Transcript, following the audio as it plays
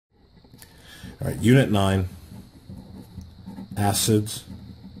All right, Unit 9, acids,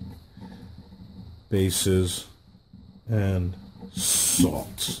 bases, and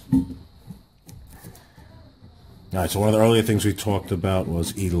salts. All right, so one of the earlier things we talked about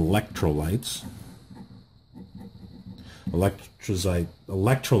was electrolytes.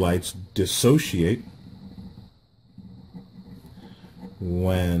 Electrolytes dissociate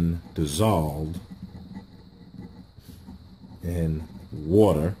when dissolved in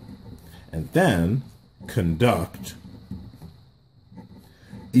water and then conduct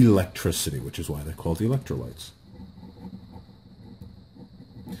electricity, which is why they're called electrolytes.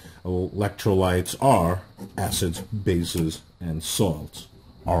 Electrolytes are acids, bases, and salts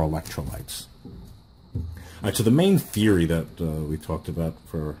are electrolytes. All right, so the main theory that we talked about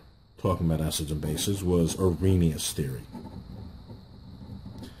for talking about acids and bases was Arrhenius theory.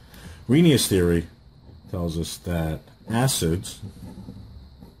 Arrhenius theory tells us that acids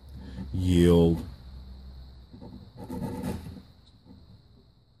yield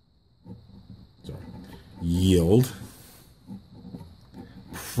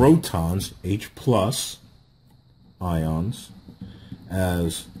protons, H plus ions,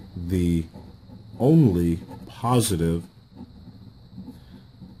 as the only positive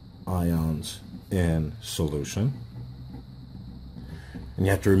ions in solution. And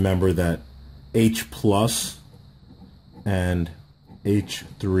you have to remember that H plus and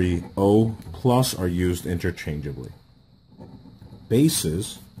H3O plus are used interchangeably.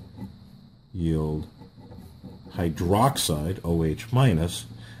 Bases yield hydroxide, OH minus,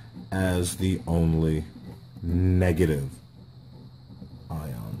 as the only negative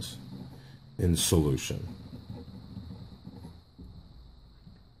ions in solution.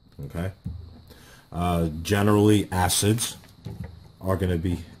 Okay? Generally, acids are going to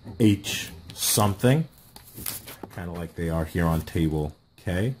be H something, kind of like they are here on table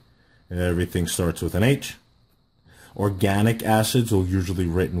K. Everything starts with an H. Organic acids are usually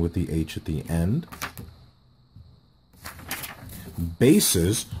written with the H at the end.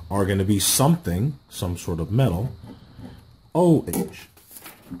 Bases are going to be something, some sort of metal, OH,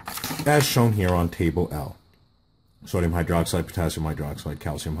 as shown here on table L. Sodium hydroxide, potassium hydroxide,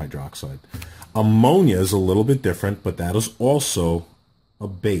 calcium hydroxide. Ammonia is a little bit different, but that is also a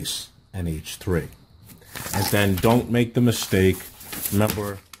base, NH3. And then don't make the mistake,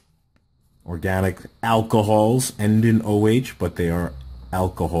 remember, organic alcohols end in OH, but they are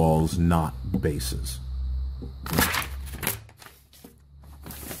alcohols, not bases.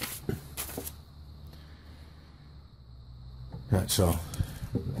 All right, so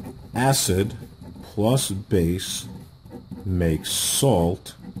acid plus base makes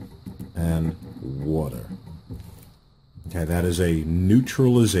salt and water. Okay, that is a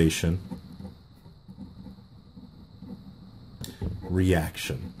neutralization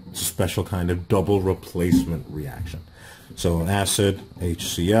reaction. It's a special kind of double replacement reaction. So an acid,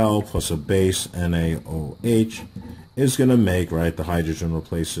 HCl, plus a base, NaOH, is going to make, right, the hydrogen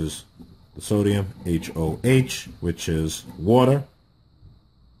replaces the sodium, HOH, which is water.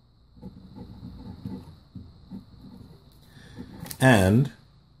 And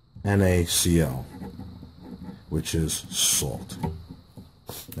NaCl, which is salt.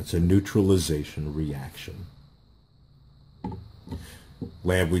 That's a neutralization reaction.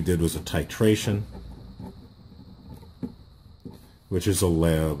 Lab we did was a titration, which is a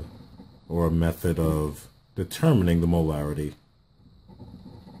lab or a method of determining the molarity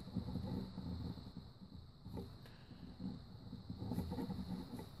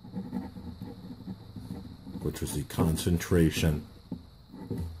which was the concentration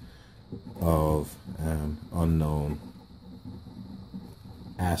of an unknown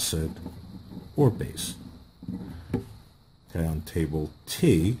acid or base. Okay, on table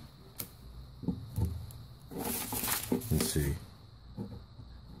T, let's see,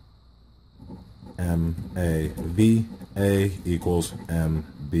 MAVA equals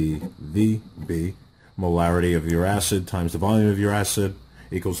MBVB. Molarity of your acid times the volume of your acid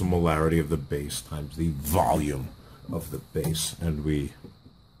equals the molarity of the base times the volume of the base. And we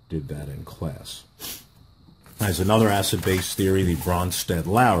did that in class. There's another acid-base theory, the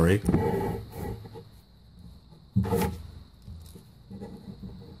Bronsted-Lowry.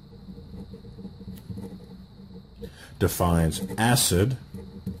 Defines acid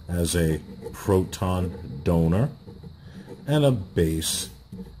as a proton donor and a base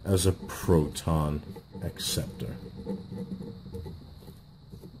as a proton acceptor.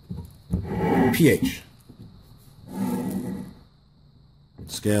 pH.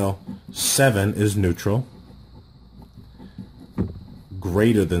 Scale 7 is neutral.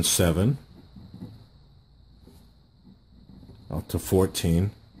 Greater than 7 up to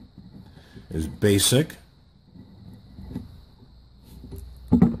 14 is basic.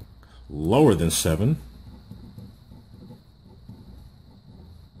 Lower than 7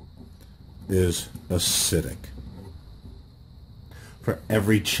 is acidic. For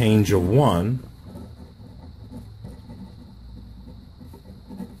every change of 1,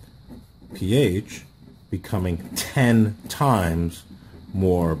 pH becoming 10 times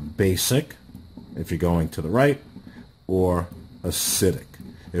more basic if you're going to the right, or acidic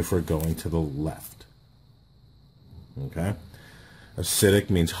if we're going to the left. Okay? Acidic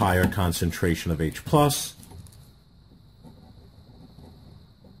means higher concentration of H+.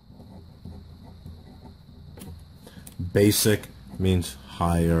 Basic means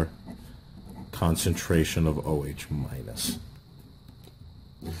higher concentration of OH-.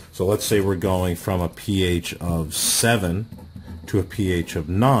 So let's say we're going from a pH of 7 to a pH of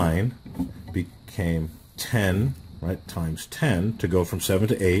 9, became 10, right, times 10 to go from 7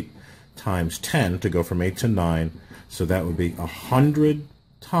 to 8, times 10 to go from 8 to 9. So that would be 100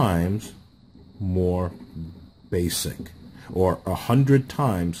 times more basic, or 100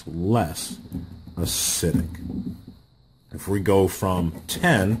 times less acidic. If we go from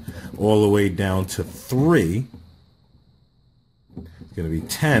 10 all the way down to 3, it's going to be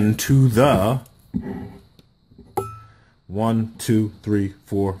 10 to the 1, 2, 3,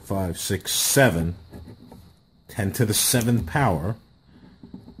 4, 5, 6, 7, 10 to the 7th power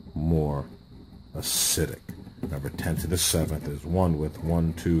more acidic. Remember, 10 to the 7th is 1 with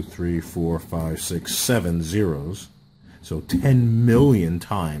 1, 2, 3, 4, 5, 6, 7 zeros. So 10 million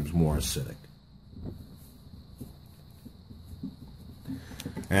times more acidic.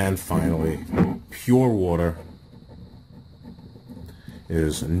 And finally, pure water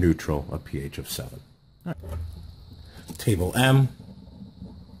is neutral, a pH of 7. All right. Table M.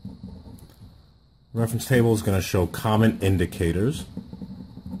 Reference table is going to show common indicators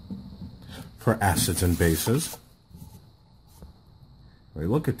for acids and bases. We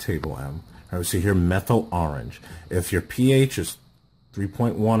look at table M. We see here methyl orange. If your pH is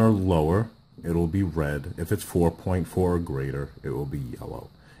 3.1 or lower, it will be red. If it's 4.4 or greater, it will be yellow.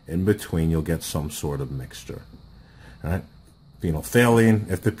 In between, you'll get some sort of mixture. All right? Phenolphthalein,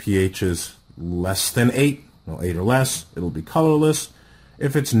 if the pH is less than 8, 8 or less, it'll be colorless.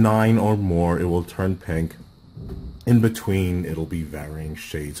 If it's 9 or more, it will turn pink. In between, it'll be varying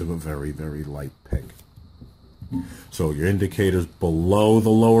shades of a very, very light pink. So your indicators below the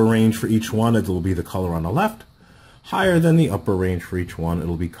lower range for each one, it'll be the color on the left. Higher than the upper range for each one,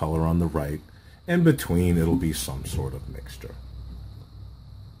 it'll be color on the right. In between, it'll be some sort of mixture.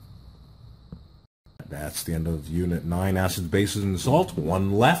 That's the end of Unit 9, Acids, Bases, and Salt.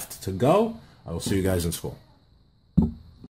 One left to go. I will see you guys in school.